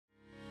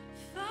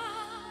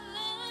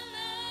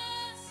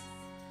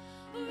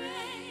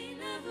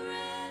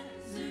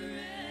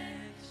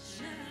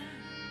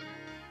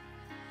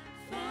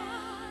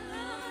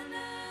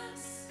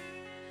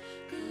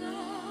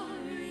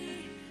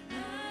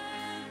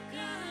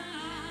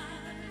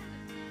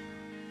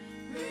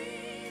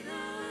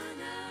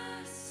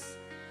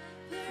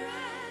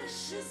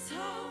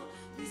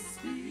Holy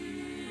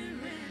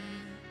Spirit,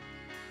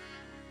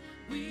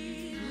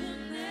 we will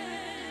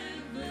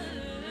never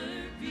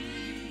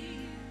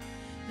be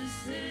the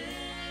same.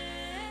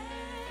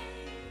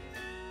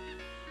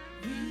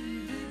 We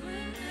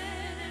will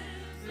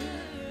never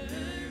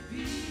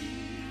be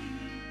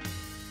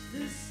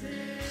the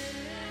same.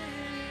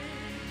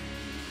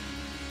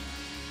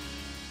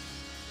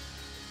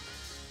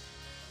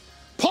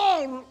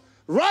 Paul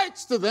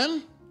writes to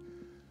them,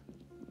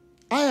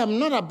 I am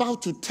not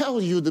about to tell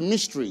you the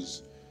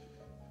mysteries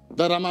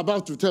that I'm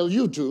about to tell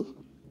you to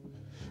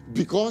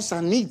because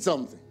I need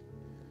something.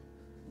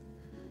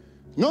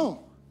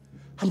 No,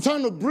 I'm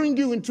trying to bring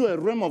you into a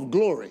realm of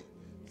glory.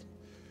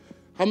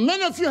 And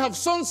many of you have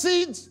sown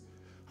seeds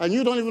and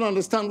you don't even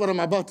understand what I'm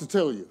about to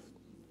tell you.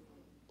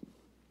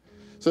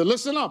 So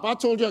listen up. I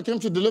told you I came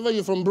to deliver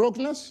you from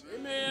brokenness.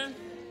 Amen.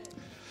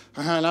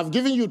 And I've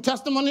given you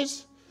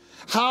testimonies,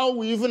 how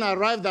we even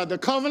arrived at the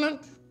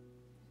covenant.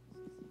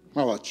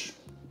 Now watch.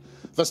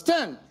 Verse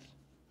 10.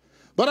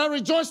 But I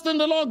rejoiced in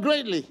the Lord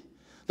greatly,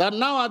 that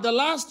now at the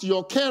last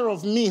your care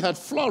of me had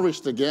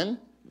flourished again,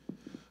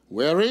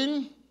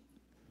 wherein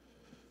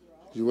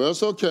you were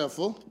so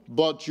careful,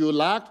 but you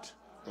lacked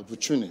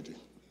opportunity.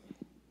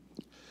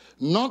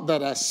 Not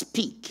that I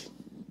speak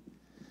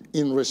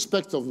in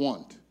respect of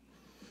want.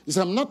 He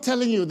said, I'm not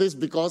telling you this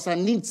because I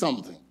need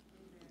something.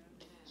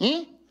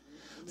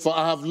 For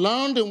I have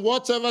learned in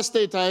whatever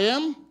state I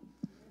am.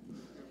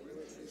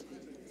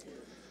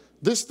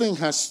 This thing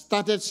has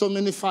started so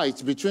many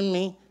fights between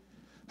me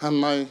and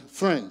my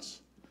friends.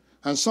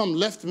 And some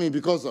left me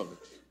because of it.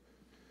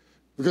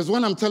 Because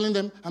when I'm telling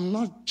them, I'm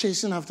not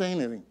chasing after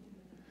anything.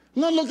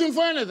 I'm not looking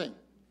for anything.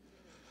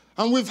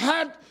 And we've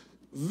had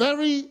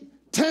very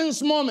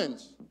tense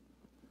moments.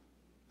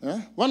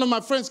 One of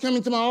my friends came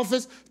into my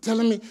office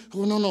telling me,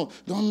 oh, no,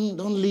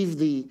 don't leave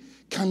the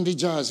candy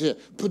jars here.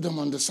 Put them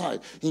on the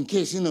side in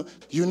case,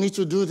 you need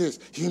to do this.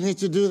 You need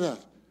to do that.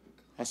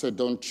 I said,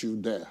 don't you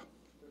dare.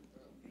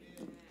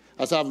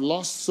 I said, I've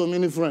lost so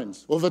many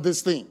friends over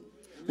this thing.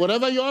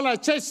 Whatever you all are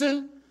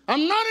chasing,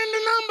 I'm not in the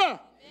number.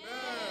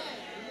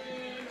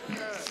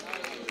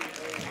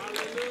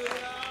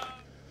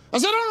 I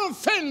said, don't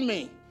offend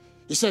me.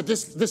 He said,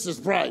 this is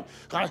pride.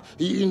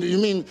 You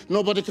mean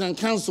nobody can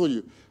cancel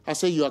you? I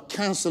said, you are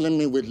canceling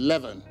me with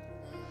leaven.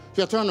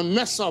 You're trying to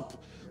mess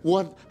up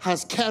what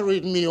has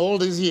carried me all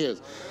these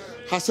years.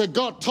 I said,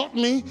 God taught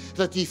me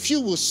that if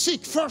you will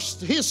seek first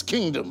his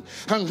kingdom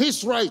and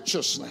his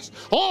righteousness,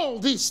 all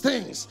these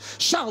things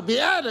shall be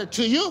added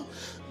to you.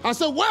 I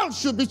said, world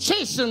should be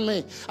chasing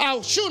me. I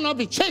should not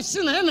be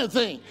chasing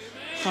anything.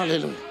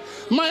 Hallelujah.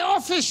 My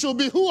office should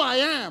be who I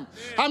am.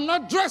 I'm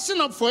not dressing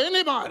up for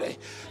anybody.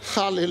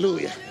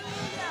 Hallelujah.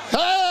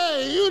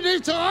 Hey, you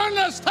need to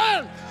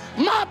understand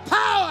my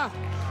power,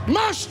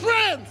 my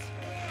strength,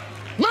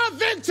 my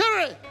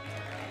victory.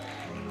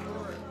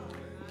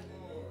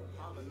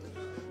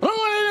 I don't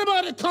want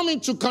anybody coming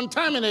to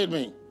contaminate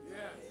me.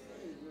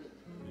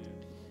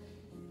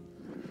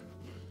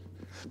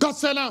 God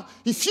said, now,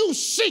 if you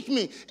seek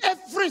me,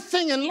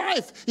 everything in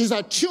life is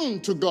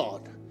attuned to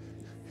God.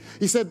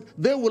 He said,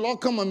 they will all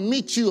come and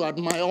meet you at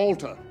my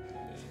altar.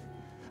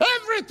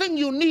 Everything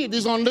you need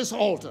is on this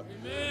altar.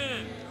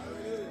 Amen.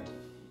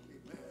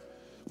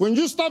 When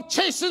you stop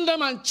chasing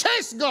them and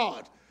chase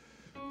God,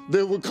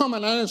 they will come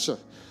and answer.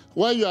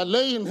 While you are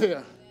laying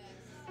here,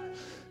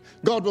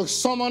 God will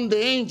summon the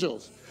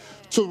angels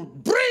to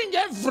bring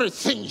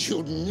everything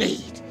you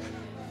need.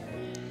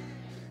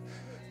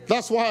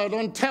 That's why I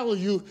don't tell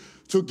you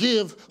to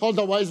give,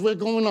 otherwise we're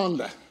going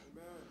under.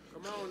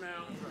 Come on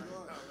now.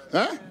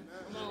 Huh?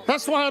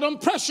 That's why I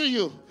don't pressure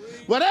you.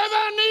 Whatever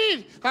I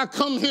need, I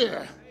come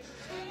here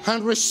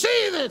and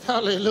receive it.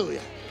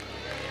 Hallelujah.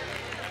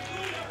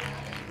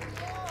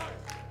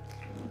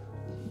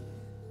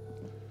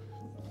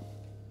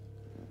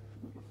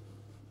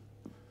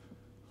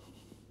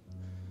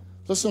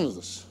 Listen to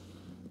this.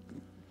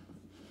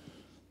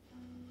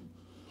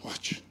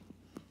 Watch.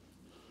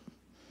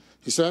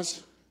 He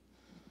says,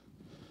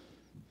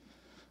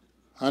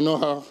 I know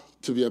how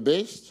to be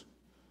abased.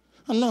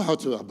 I know how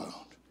to abound.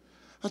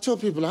 I tell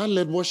people I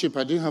led worship,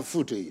 I didn't have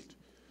food to eat.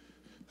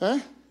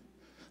 I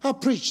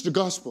preached the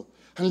gospel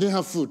and didn't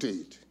have food to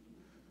eat.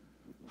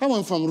 I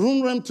went from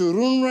room rent to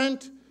room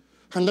rent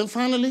and then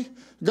finally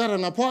got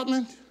an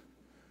apartment.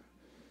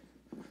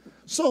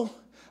 So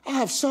I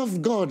have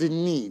served God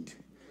in need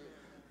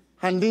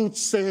and didn't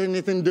say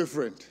anything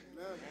different.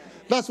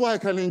 That's why I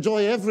can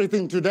enjoy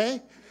everything today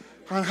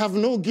and have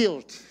no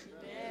guilt.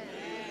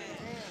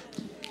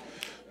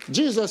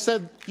 Jesus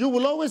said, you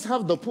will always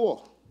have the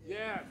poor.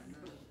 Yeah.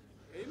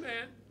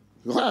 Amen.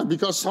 Why?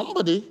 Because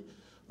somebody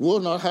will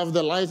not have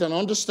the light and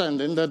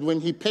understanding that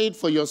when he paid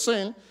for your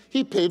sin,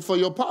 he paid for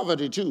your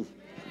poverty too.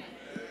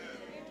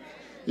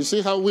 You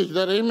see how weak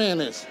that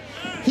amen is?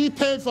 He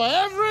paid for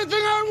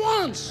everything at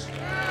once.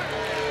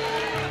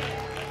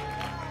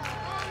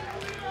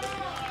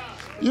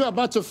 You're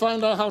about to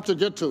find out how to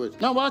get to it.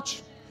 Now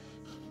watch.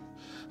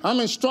 I'm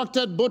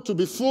instructed both to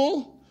be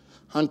full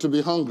and to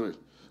be hungry,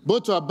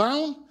 both to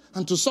abound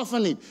and to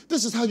soften it.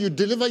 This is how you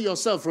deliver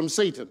yourself from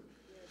Satan.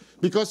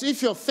 Because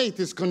if your faith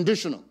is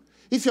conditional,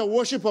 if your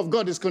worship of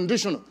God is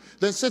conditional,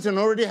 then Satan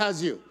already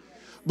has you.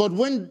 But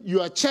when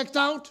you are checked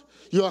out,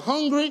 you are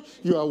hungry,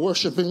 you are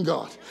worshiping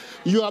God.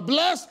 You are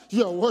blessed,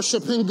 you are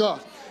worshiping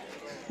God.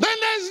 Then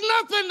there's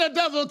nothing the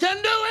devil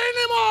can do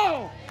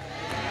anymore.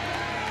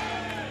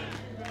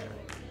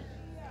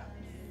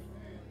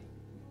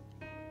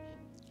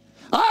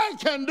 I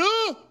can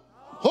do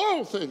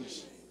all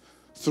things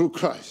through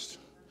Christ.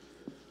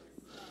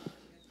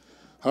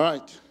 All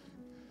right.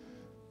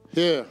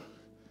 Here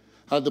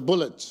are the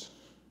bullets.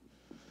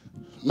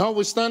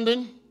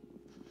 Notwithstanding,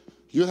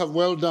 you have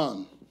well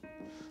done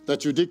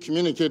that you did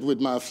communicate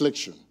with my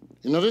affliction.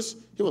 You notice?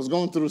 He was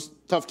going through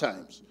tough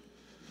times.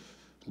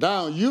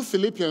 Now, you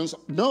Philippians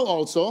know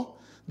also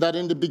that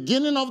in the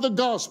beginning of the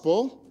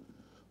gospel,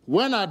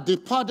 when I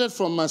departed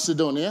from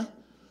Macedonia,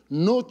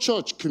 no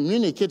church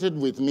communicated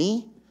with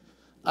me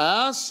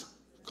as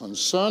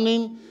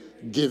concerning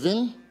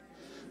giving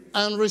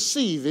and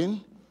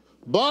receiving,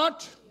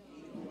 but,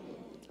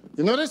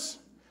 you notice,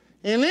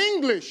 in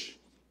English,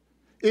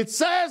 it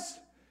says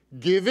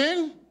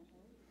giving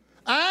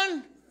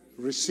and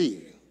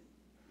receiving.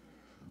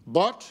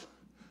 But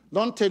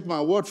don't take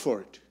my word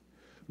for it.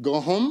 Go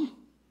home,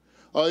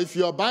 or if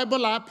your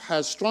Bible app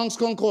has Strong's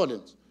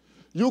Concordance,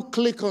 you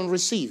click on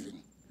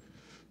receiving.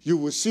 You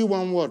will see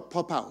one word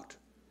pop out.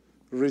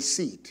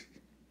 Receipt.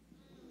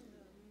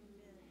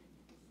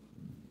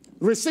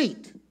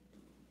 Receipt.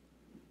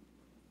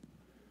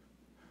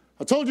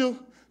 I told you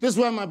this is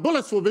where my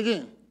bullets will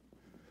begin.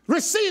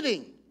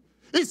 Receiving.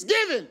 It's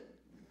giving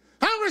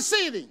and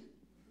receiving.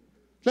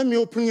 Let me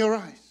open your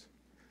eyes.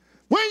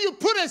 When you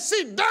put a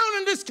seed down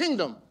in this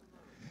kingdom,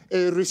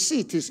 a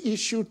receipt is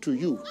issued to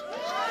you.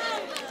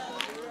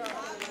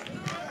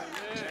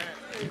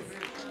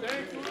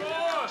 Thank you,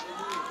 Lord.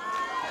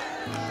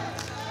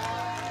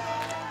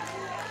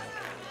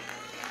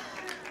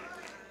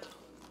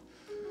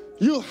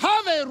 You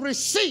have a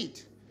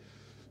receipt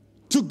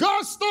to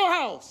God's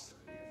storehouse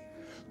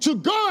to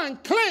go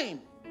and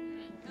claim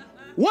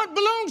what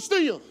belongs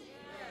to you.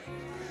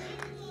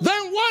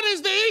 Then what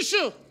is the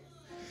issue?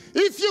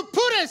 If you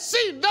put a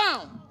seed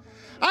down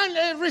and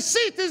a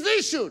receipt is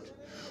issued,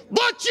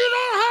 but you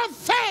don't have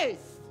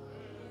faith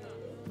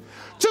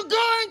to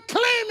go and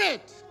claim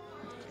it,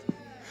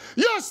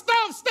 your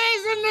stuff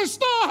stays in the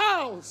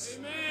storehouse.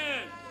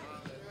 Amen.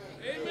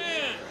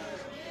 Amen.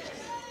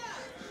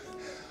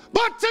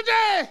 But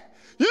today,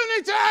 you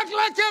need to act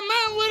like a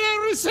man with a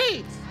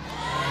receipt.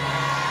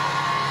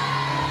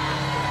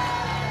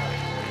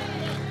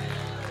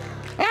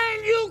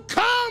 And you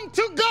come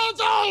to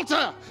God's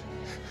altar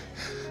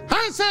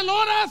and say,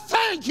 Lord, I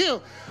thank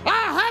you. I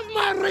have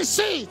my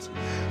receipt.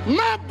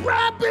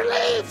 I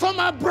believe for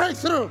my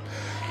breakthrough.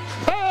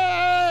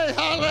 Hey,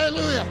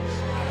 hallelujah.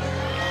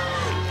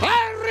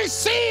 I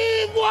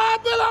receive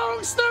what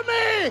belongs to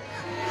me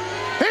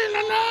in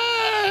the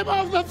name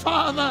of the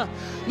Father,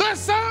 the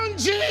Son,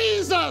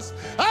 Jesus,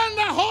 and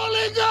the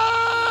Holy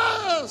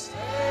Ghost.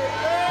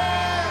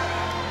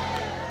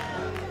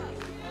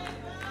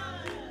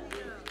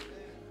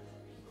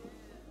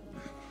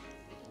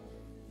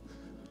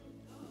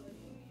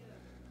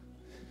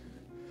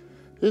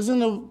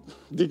 Isn't it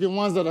Deacon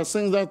ones that are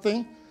saying that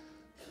thing?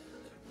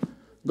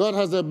 God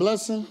has a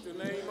blessing. The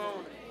name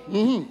on it.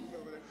 Mm-hmm.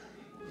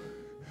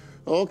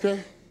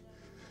 Okay.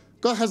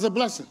 God has a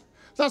blessing.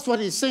 That's what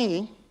he's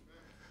singing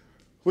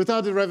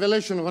without the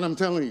revelation of what I'm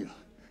telling you.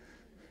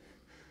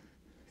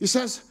 He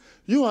says,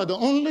 you are the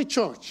only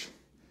church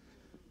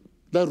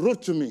that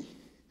wrote to me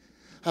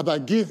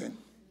about giving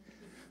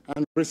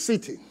and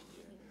receipting.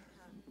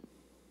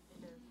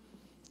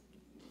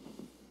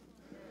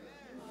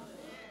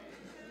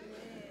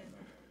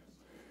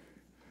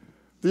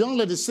 The young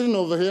lady sitting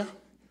over here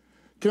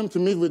came to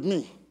meet with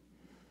me.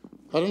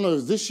 I don't know if it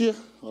was this year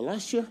or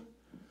last year.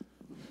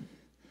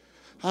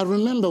 I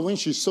remember when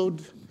she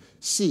sowed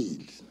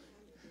seed.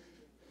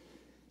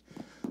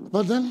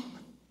 But then,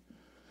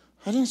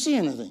 I didn't see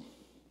anything.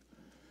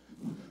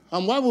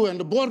 And while we were in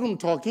the boardroom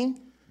talking,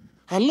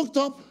 I looked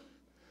up.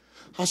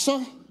 I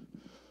saw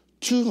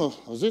 2 or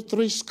was it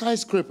 3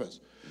 skyscrapers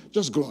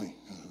just growing.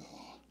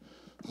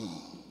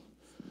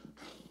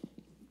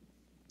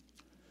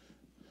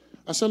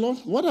 I said, Lord,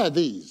 what are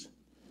these?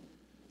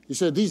 He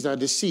said, these are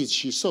the seeds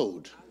she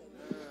sowed.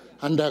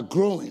 And they're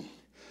growing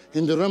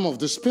in the realm of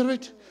the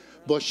spirit,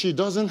 but she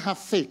doesn't have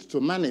faith to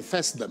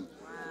manifest them.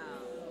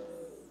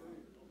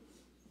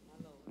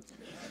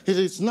 It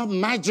is not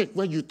magic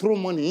where you throw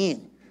money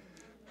in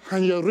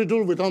and you're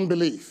riddled with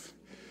unbelief.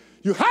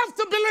 You have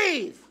to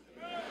believe.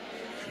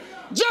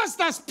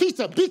 Just as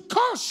Peter,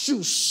 because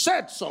you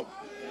said so.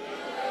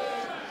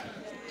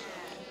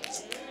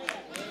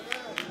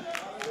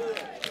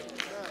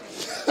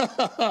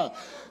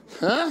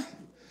 Huh?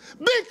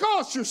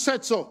 Because you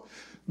said so.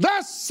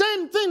 That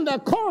same thing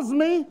that caused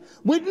me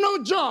with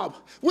no job,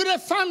 with a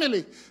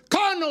family,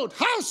 car note,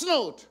 house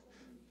note.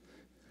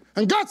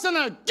 And God said,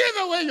 now give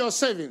away your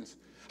savings.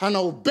 And I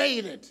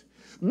obeyed it.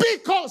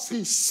 Because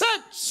he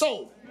said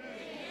so.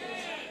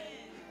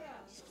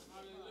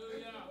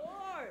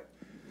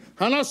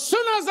 And as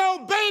soon as I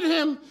obeyed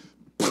him,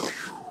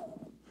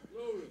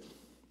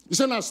 he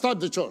said, now start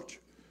the church.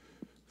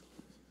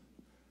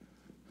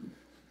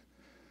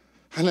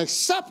 And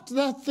accept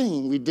that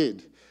thing we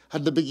did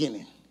at the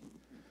beginning.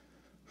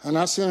 And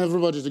asking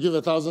everybody to give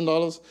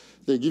 $1,000,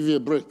 they give you a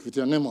brick with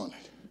your name on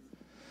it.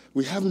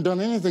 We haven't done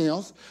anything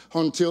else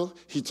until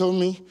he told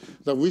me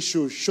that we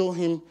should show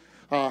him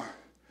our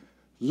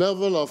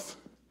level of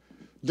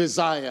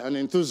desire and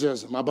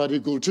enthusiasm about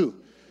Eagle 2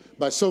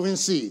 by sowing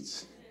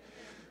seeds.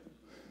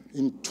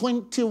 In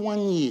 21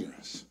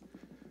 years,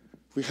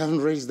 we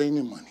haven't raised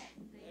any money.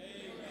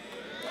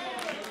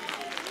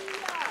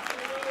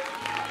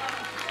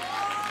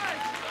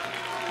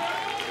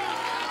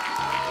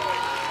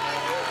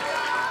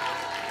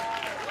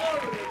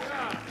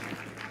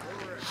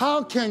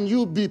 How can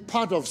you be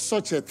part of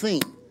such a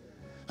thing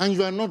and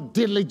you are not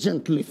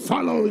diligently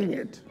following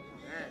it?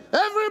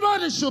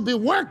 Everybody should be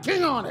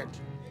working on it.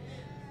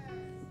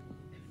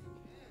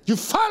 You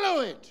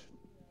follow it.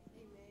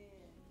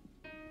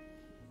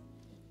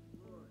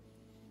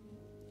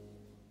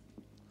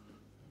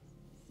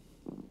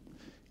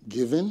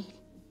 Giving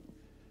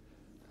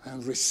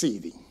and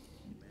receiving.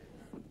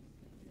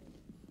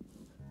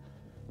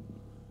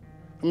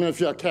 I mean,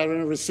 if you are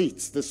carrying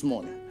receipts this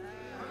morning.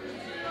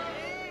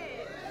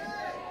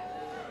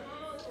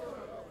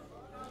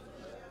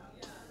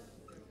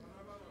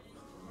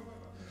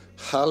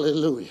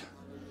 Hallelujah.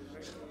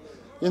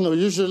 You know,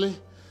 usually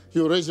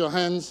you raise your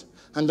hands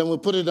and then we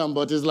put it down,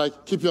 but it's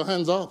like, keep your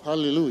hands up.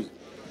 Hallelujah.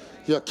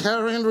 You're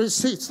carrying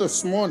receipts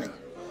this morning.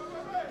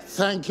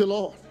 Thank you,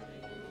 Lord.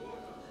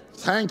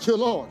 Thank you,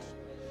 Lord.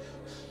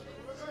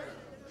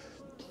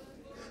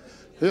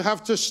 You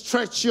have to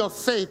stretch your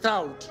faith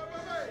out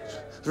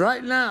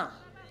right now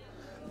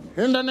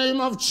in the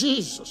name of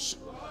Jesus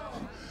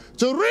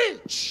to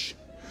reach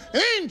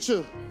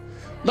into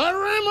the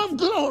realm of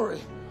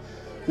glory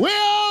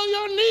where all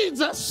your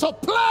needs are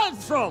supplied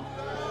from.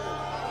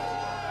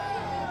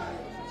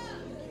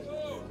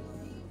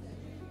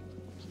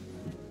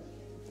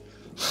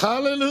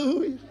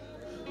 Hallelujah.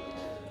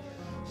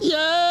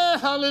 Yeah,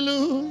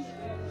 hallelujah.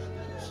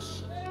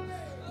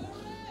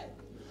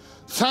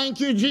 Thank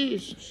you,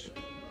 Jesus.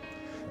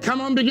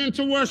 Come on, begin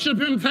to worship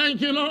him.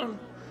 Thank you, Lord.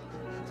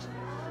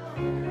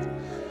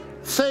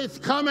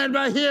 Faith cometh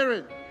by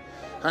hearing,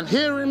 and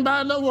hearing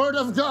by the word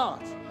of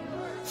God.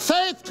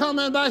 Faith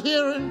cometh by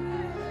hearing,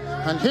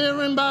 and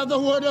hearing by the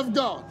word of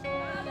God.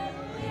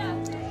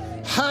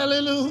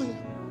 Hallelujah.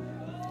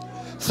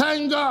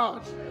 Thank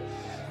God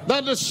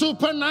that the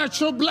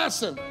supernatural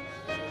blessing,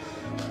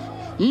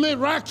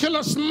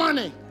 miraculous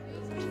money,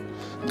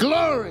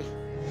 glory,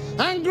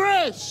 and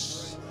grace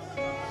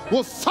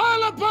will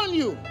fall upon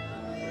you.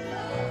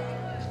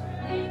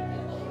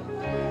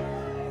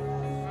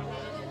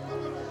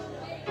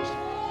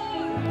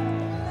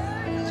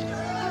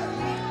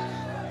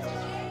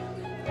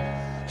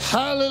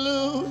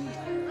 Hallelujah.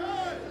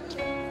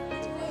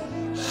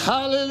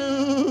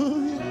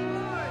 Hallelujah.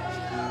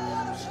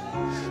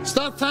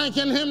 Start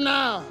thanking him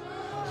now.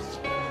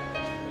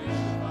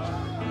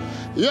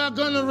 You are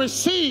going to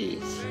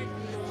receive.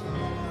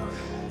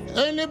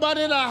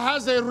 Anybody that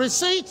has a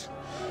receipt,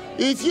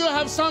 if you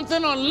have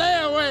something on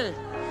layaway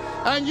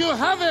and you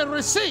have a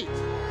receipt,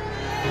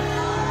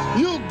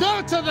 you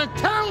go to the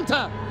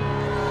counter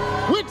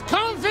with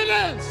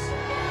confidence.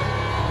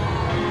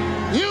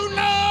 You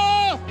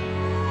know,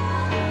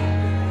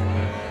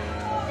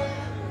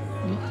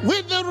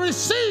 with the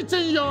receipt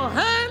in your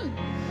hand,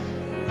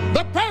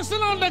 the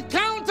person on the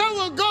counter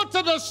will go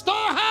to the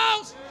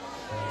storehouse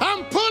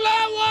and pull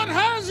out what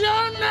has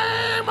your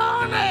name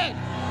on it.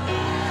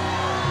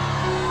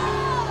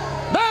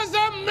 There's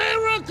a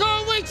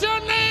miracle with your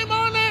name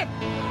on it.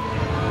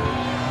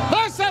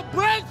 There's a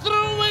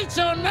breakthrough with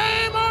your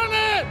name on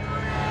it.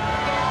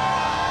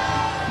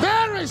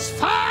 There is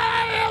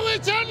fire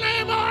with your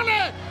name on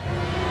it.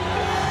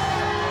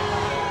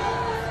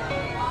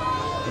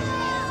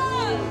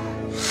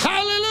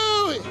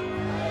 Hallelujah.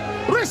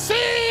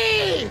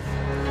 Receive.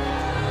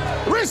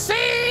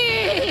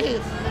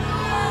 Receive.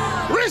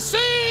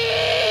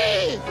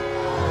 Receive!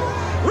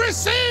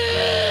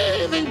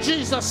 Receive in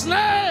Jesus'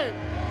 name!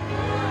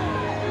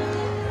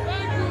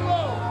 Thank you,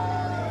 Lord.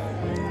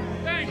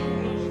 Thank you,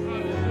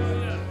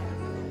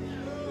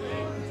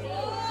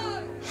 Lord.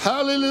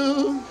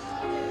 Hallelujah.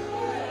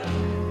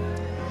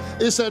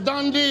 It's a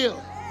done deal.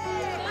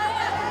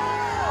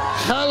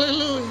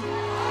 Hallelujah.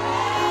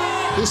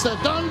 It's a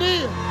done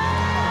deal.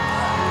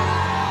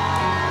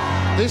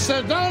 It's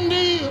a done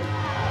deal.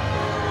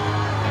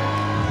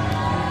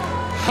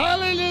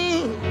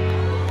 Hallelujah.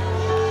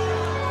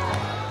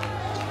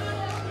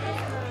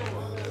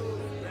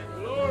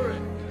 Glory,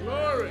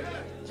 glory.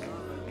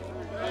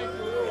 Thank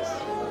you, Lord.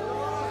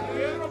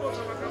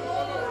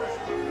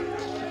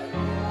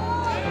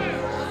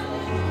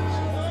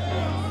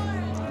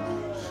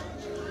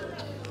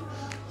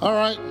 All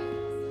right.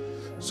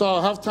 So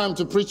I'll have time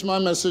to preach my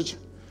message.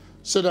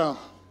 Sit down.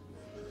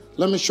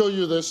 Let me show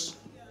you this.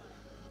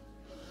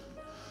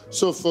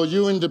 So for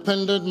you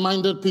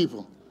independent-minded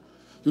people,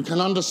 you can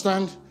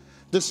understand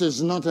This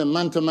is not a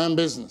man-to-man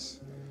business.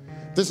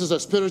 This is a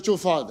spiritual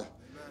father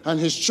and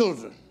his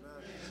children.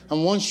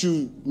 And once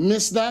you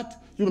miss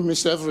that, you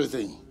miss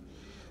everything.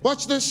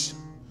 Watch this.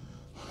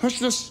 Watch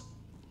this.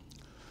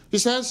 He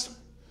says,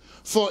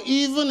 for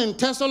even in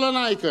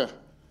Thessalonica,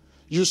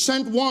 you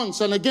sent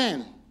once and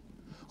again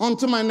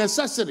unto my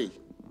necessity,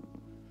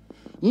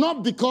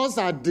 not because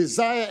I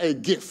desire a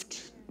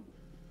gift,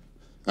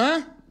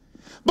 but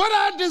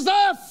I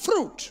desire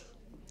fruit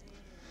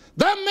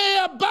that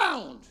may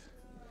abound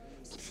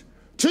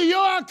to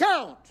your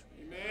account.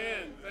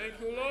 Amen. Thank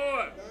you,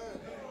 Lord.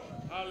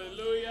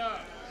 Hallelujah.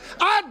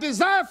 I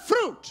desire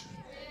fruit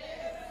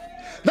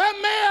that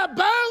may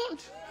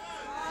abound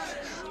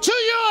to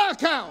your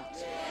account.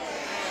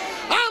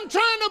 I'm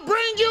trying to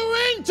bring you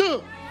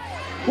into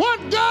what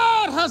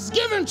God has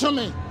given to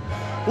me,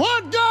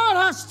 what God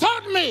has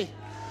taught me,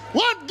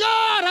 what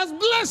God has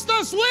blessed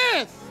us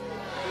with.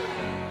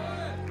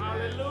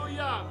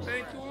 Hallelujah.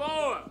 Thank you,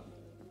 Lord.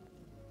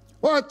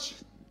 Watch.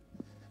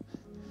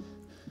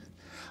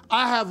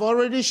 I have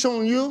already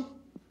shown you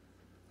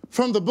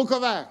from the book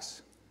of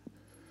Acts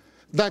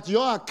that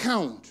your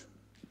account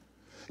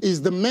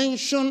is the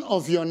mention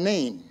of your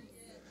name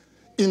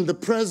in the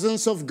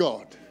presence of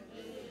God.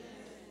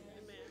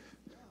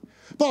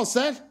 Paul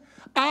said,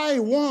 I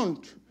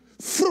want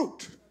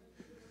fruit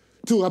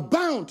to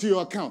abound to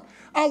your account.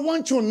 I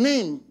want your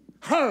name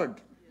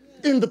heard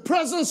in the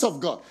presence of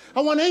God.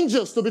 I want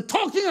angels to be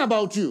talking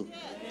about you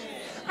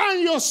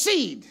and your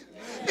seed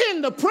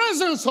in the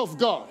presence of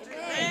God.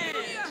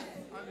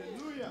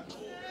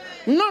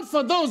 Not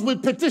for those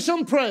with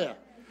petition prayer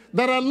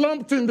that are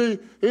lumped in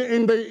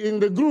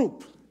the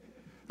group.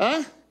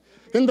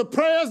 In the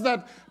prayers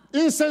that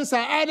incense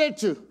are added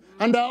to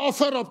and are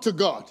offered up to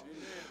God.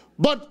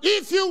 But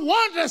if you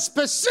want a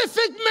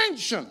specific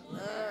mention,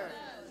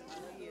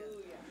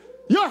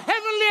 your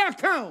heavenly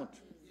account,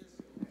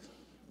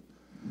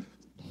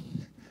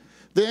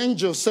 the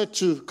angel said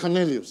to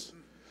Cornelius,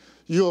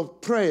 your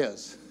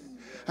prayers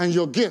and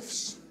your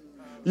gifts,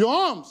 your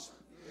alms,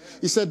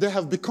 he said they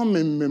have become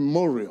a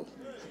memorial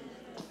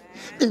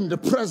in the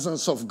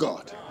presence of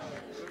God.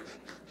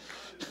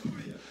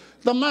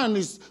 The man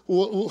is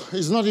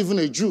not even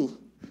a Jew.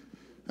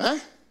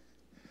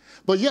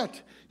 But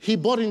yet, he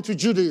bought into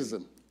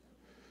Judaism.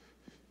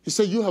 He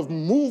said, you have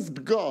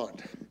moved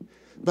God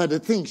by the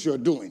things you're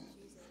doing.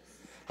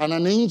 And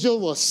an angel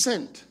was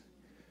sent.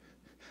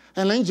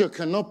 An angel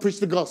cannot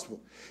preach the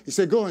gospel. He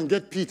said, go and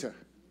get Peter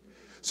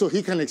so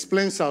he can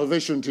explain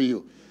salvation to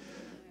you.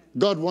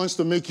 God wants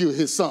to make you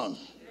his son.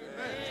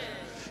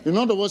 In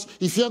other words,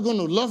 if you're going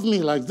to love me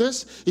like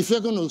this, if you're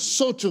going to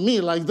sow to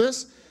me like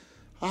this,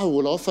 I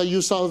will offer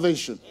you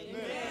salvation.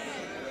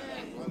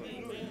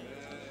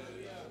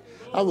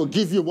 I will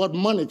give you what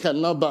money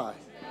cannot buy.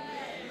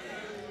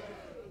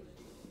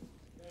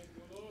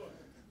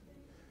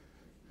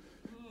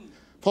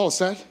 Paul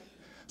said,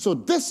 so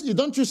this,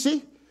 don't you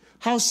see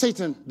how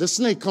Satan, the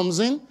snake, comes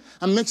in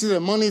and makes it a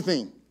money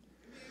thing?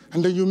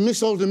 And then you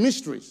miss all the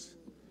mysteries.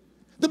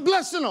 The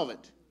blessing of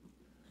it.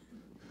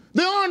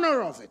 The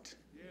honor of it.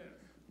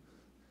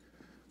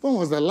 When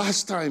was the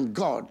last time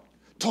God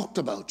talked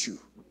about you?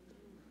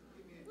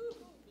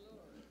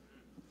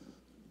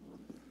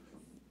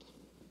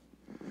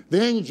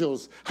 The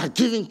angels are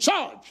giving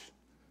charge.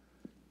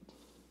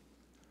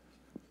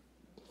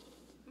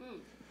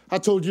 I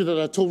told you that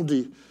I told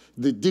the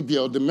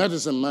dibia, or the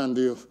medicine man,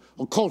 the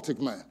occultic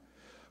man.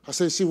 I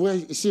said, see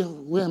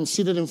where I'm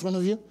seated in front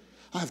of you?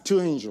 I have two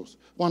angels,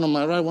 one on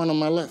my right, one on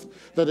my left,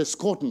 that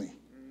escort me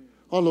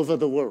all over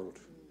the world.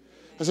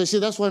 I said, see,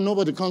 that's why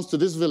nobody comes to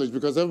this village,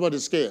 because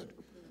everybody's scared.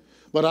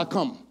 But I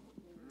come,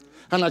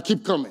 and I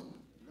keep coming.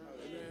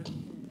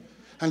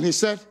 And he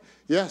said,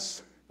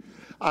 yes,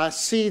 I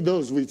see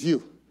those with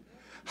you,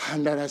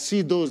 and that I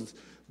see those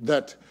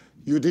that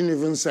you didn't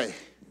even say.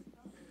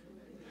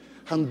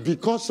 And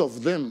because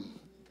of them,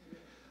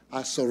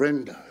 I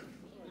surrender.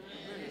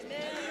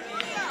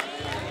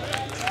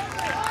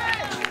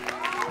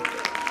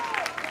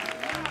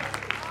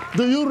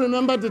 Do you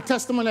remember the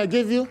testimony I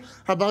gave you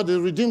about the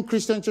Redeemed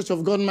Christian Church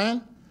of God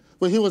man,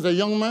 when he was a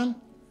young man?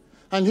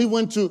 And he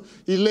went to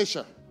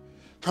Elisha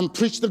and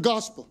preached the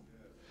gospel.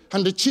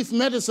 And the chief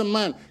medicine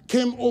man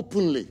came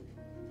openly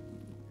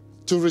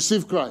to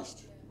receive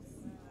Christ.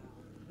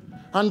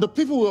 And the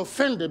people were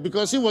offended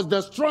because he was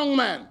the strong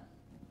man.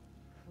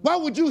 Why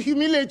would you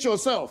humiliate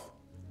yourself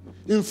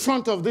in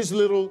front of this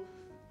little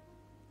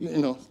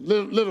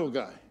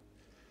guy?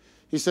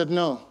 He said,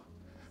 no,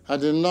 I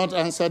did not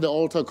answer the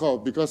altar call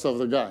because of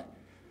the guy.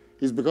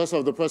 It's because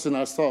of the person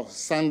I saw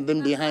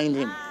standing behind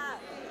him.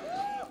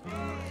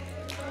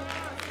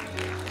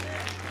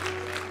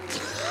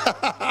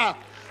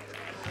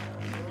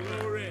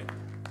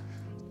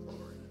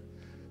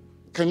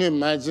 Can you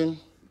imagine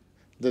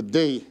the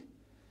day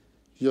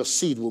your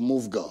seed will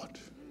move God?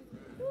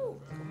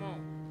 Come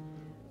on.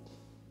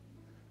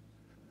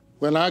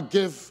 When I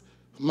give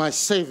my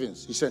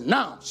savings, he said,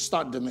 now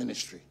start the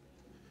ministry.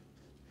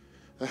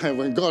 And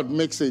when God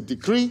makes a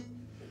decree,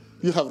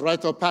 you have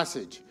right of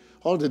passage.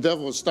 All the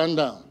devils stand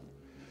down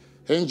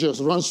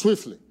Angels run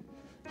swiftly.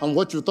 And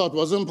what you thought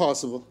was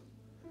impossible.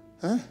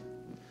 Huh?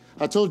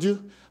 I told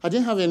you, I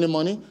didn't have any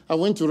money. I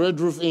went to Red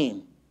Roof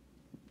Inn.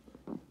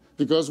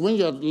 Because when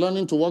you're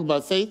learning to walk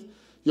by faith,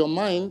 your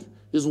mind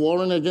is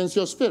warring against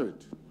your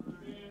spirit.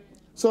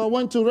 So I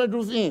went to Red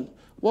Roof Inn.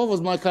 What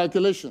was my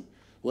calculation?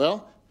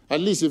 Well,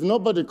 at least if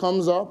nobody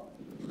comes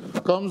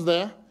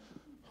there,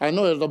 I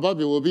know Elder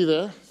Bobby will be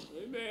there.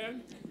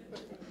 Amen.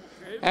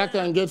 I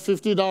can get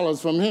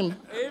 $50 from him.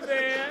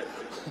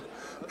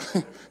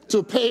 Amen.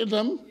 To pay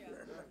them.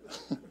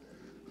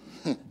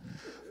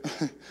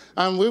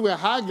 And we were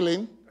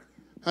haggling,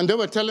 and they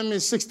were telling me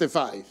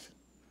 65.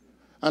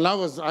 And I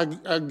was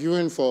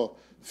arguing for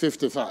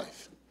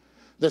 55.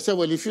 They said,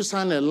 well, if you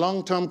sign a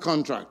long-term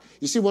contract,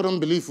 you see what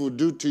unbelief will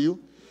do to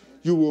you?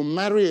 You will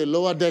marry a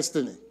lower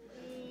destiny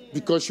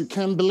because you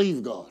can't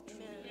believe God.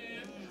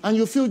 And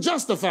you feel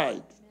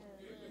justified.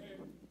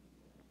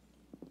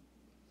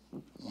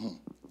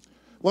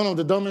 One of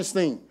the dumbest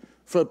things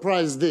Fred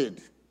Price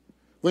did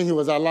when he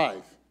was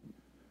alive,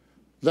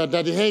 that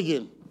Daddy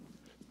Hagin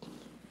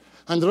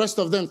and the rest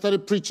of them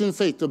started preaching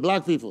faith to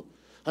black people.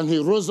 And he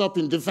rose up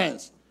in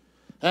defense.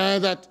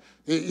 And that,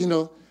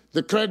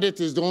 the credit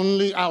is the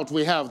only out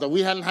we have, that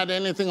we hadn't had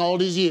anything all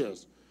these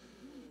years.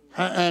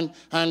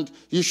 And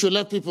you should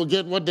let people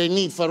get what they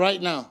need for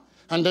right now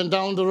and then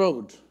down the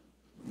road.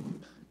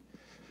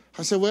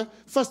 I said, well,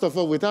 first of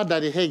all, without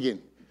Daddy Hagin,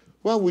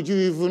 why would you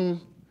even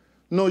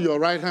know your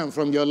right hand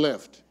from your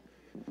left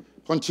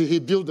until he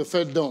built the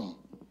Fed Dome?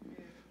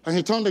 And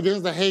he turned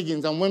against the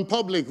Hagins and went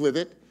public with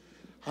it,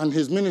 and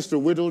his ministry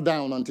whittled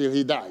down until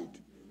he died.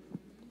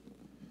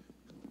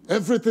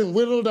 Everything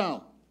whittled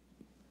down.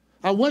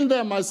 I went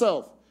there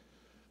myself.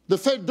 The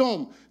Fed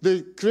Dome,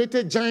 they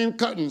created giant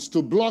curtains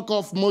to block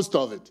off most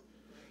of it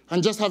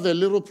and just have a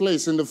little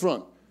place in the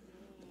front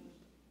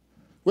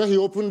where he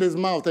opened his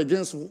mouth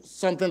against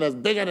something that's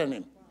bigger than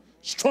him,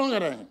 stronger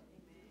than him.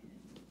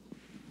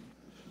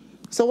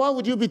 So why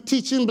would you be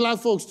teaching black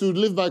folks to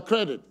live by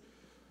credit?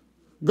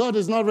 God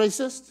is not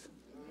racist.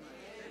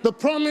 The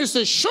promise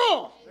is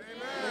sure.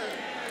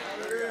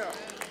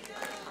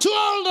 To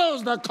all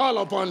those that call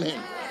upon him.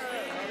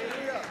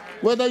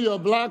 Whether you're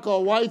black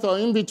or white or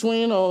in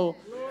between or...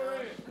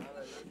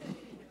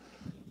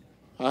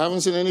 I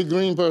haven't seen any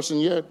green person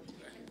yet.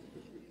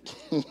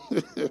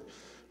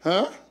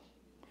 Huh?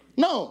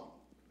 No.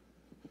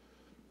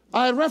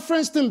 I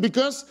referenced him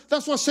because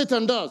that's what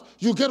Satan does.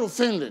 You get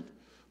offended.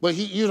 But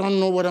you don't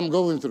know what I'm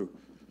going through.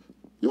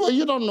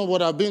 You don't know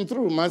what I've been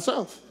through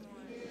myself.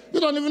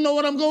 You don't even know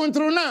what I'm going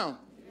through now.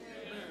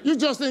 You're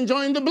just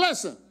enjoying the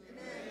blessing.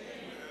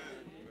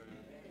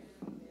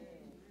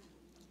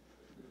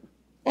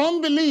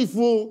 Unbelief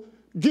will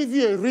give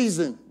you a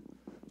reason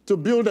to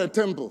build a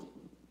temple,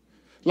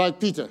 like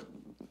Peter.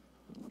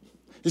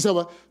 He said,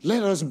 well,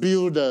 let us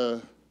build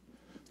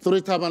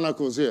 3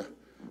 tabernacles here.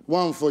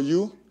 One for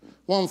you,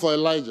 one for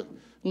Elijah.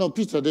 No,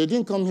 Peter, they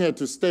didn't come here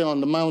to stay on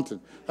the mountain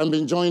and be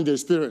enjoying the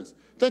experience.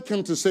 They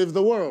came to save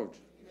the world.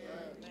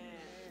 Amen.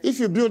 If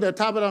you build a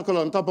tabernacle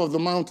on top of the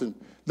mountain,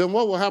 then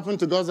what will happen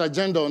to God's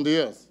agenda on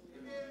the earth?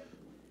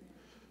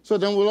 So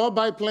then we'll all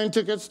buy plane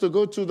tickets to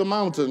go to the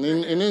mountain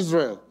in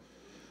Israel.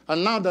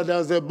 And now that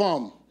there's a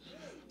bomb,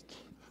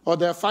 or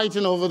they're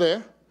fighting over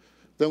there,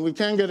 then we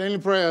can't get any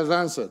prayers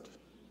answered.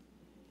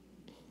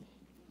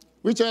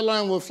 Which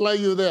airline will fly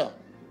you there?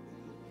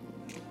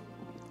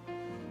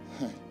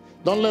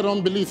 Don't let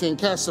unbelief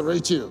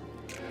incarcerate you.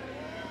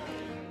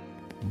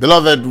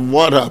 Beloved,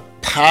 what a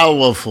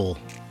powerful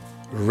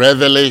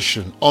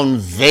revelation,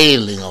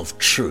 unveiling of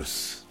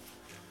truth.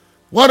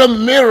 What a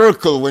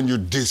miracle when you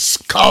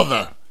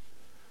discover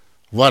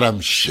what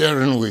I'm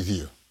sharing with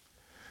you.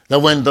 That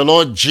when the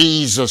Lord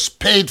Jesus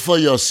paid for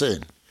your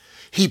sin,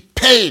 he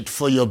paid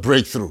for your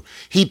breakthrough.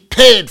 He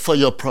paid for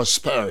your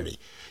prosperity,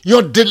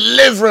 your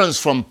deliverance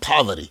from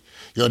poverty,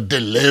 your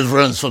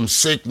deliverance from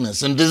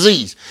sickness and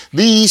disease.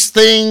 These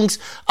things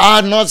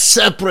are not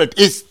separate.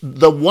 It's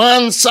the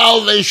one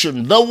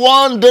salvation, the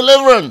one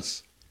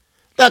deliverance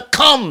that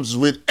comes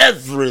with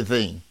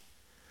everything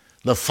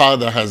the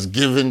Father has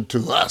given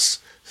to us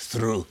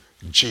through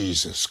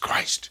Jesus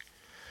Christ.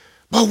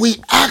 But we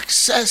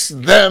access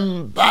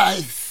them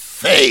by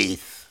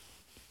faith.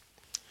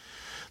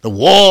 The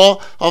war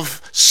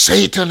of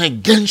Satan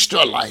against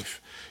your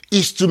life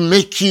is to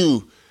make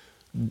you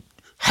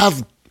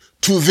have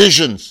two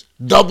visions,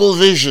 double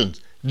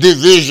visions,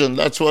 division.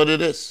 That's what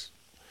it is.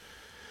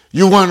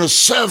 You want to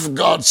serve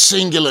God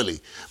singularly,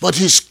 but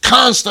he's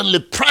constantly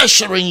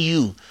pressuring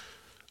you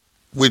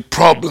with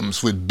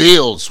problems, with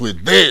bills,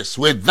 with this,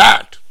 with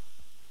that.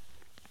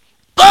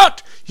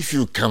 But if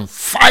you can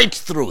fight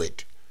through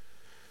it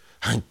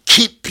and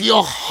keep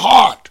your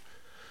heart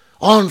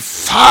on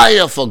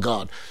fire for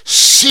God,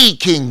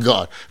 seeking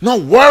God,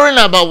 not worrying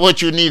about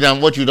what you need and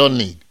what you don't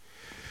need.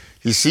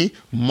 You see,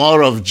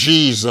 more of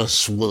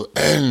Jesus will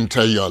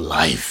enter your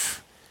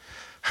life.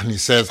 And he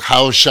says,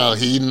 how shall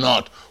he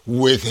not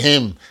with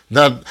him,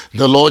 that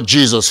the Lord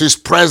Jesus, his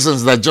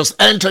presence that just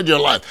entered your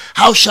life,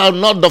 how shall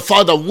not the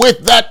Father with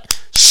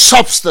that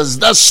substance,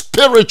 that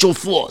spiritual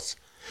force,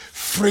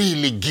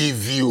 freely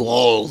give you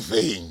all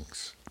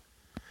things.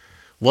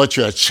 What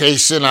you are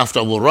chasing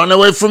after will run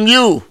away from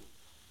you.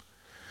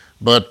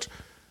 But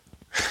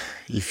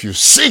if you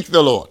seek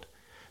the Lord,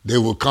 they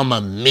will come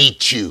and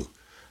meet you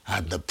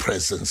at the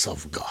presence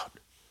of God.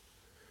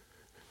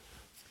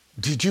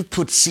 Did you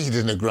put seed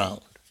in the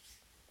ground?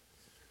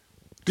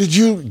 Did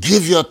you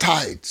give your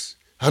tithes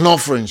and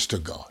offerings to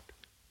God?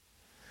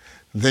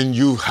 Then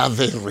you have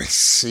a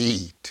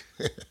receipt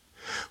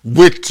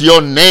with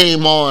your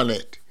name on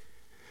it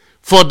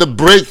for the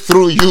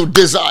breakthrough you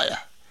desire.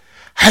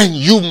 And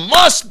you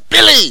must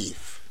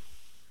believe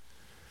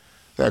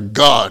that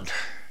God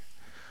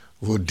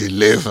will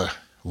deliver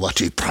what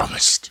he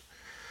promised.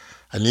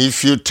 And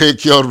if you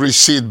take your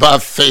receipt by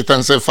faith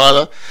and say,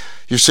 Father,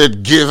 you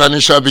said, give and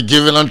it shall be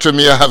given unto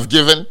me, I have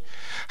given,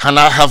 and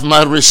I have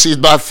my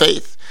receipt by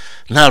faith.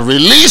 Now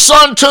release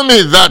unto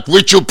me that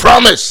which you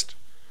promised.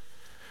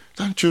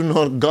 Don't you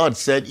know God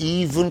said,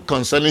 even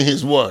concerning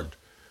his word?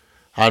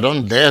 I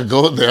don't dare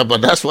go there,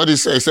 but that's what he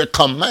said. He said,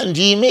 command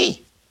ye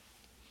me.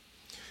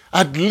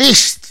 At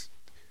least,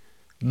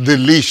 the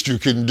least you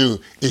can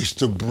do is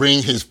to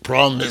bring his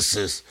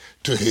promises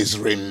to his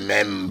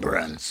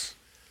remembrance.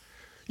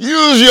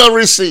 Use your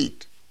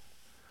receipt.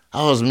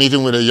 I was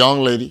meeting with a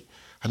young lady,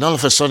 and all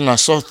of a sudden I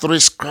saw 3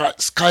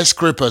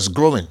 skyscrapers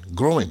growing.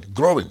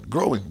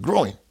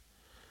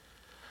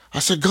 I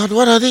said, God,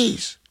 what are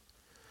these?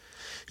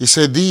 He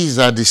said, these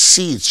are the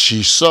seeds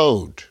she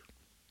sowed.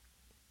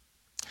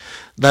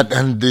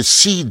 And the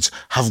seeds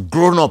have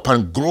grown up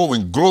and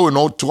growing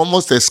out to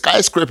almost a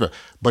skyscraper.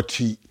 But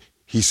he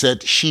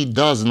said she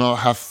does not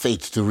have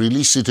faith to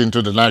release it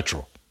into the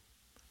natural.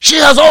 She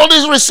has all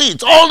these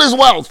receipts, all this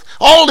wealth,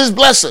 all this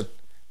blessing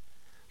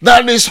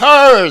that is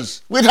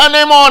hers with her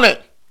name on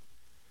it.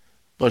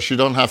 But she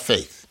don't have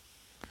faith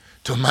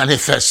to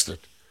manifest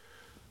it.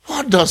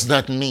 What does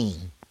that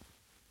mean?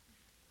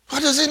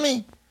 What does it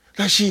mean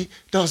that she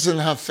doesn't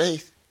have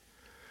faith?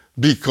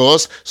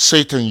 Because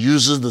Satan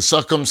uses the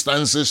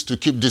circumstances to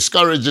keep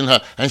discouraging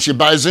her, and she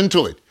buys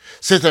into it.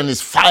 Satan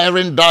is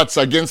firing darts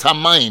against her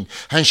mind,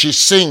 and she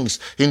sinks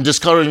in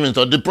discouragement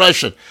or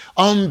depression.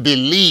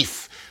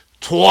 Unbelief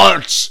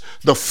thwarts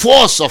the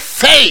force of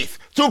faith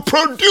to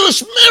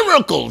produce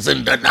miracles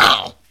in the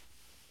now.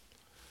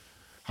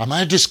 Am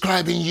I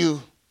describing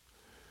you?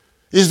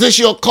 Is this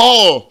your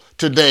call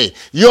today?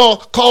 Your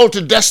call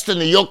to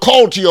destiny, your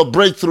call to your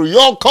breakthrough,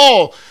 your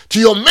call to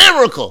your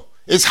miracle?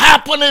 It's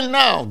happening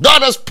now.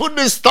 God has put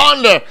this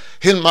thunder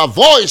in my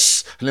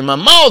voice and in my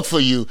mouth for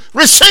you.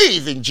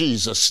 Receive in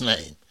Jesus'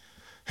 name.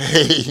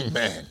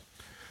 Amen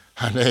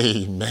and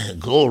amen.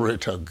 Glory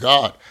to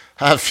God.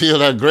 I feel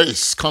that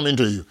grace coming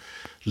to you,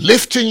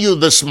 lifting you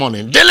this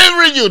morning,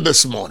 delivering you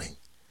this morning.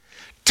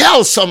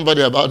 Tell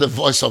somebody about the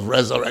voice of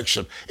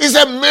resurrection. It's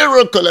a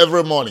miracle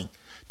every morning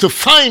to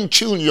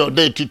fine-tune your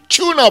day, to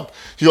tune up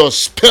your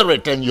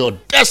spirit and your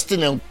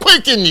destiny and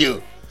quicken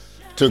you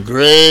to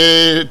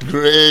great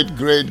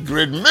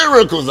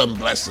miracles and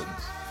blessings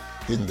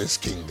in this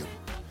kingdom.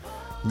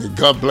 May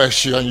God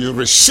bless you and you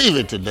receive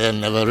it today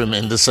and never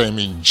remain the same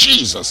in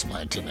Jesus'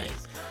 mighty name.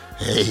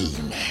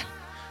 Amen.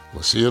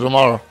 We'll see you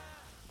tomorrow.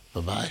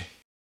 Bye-bye.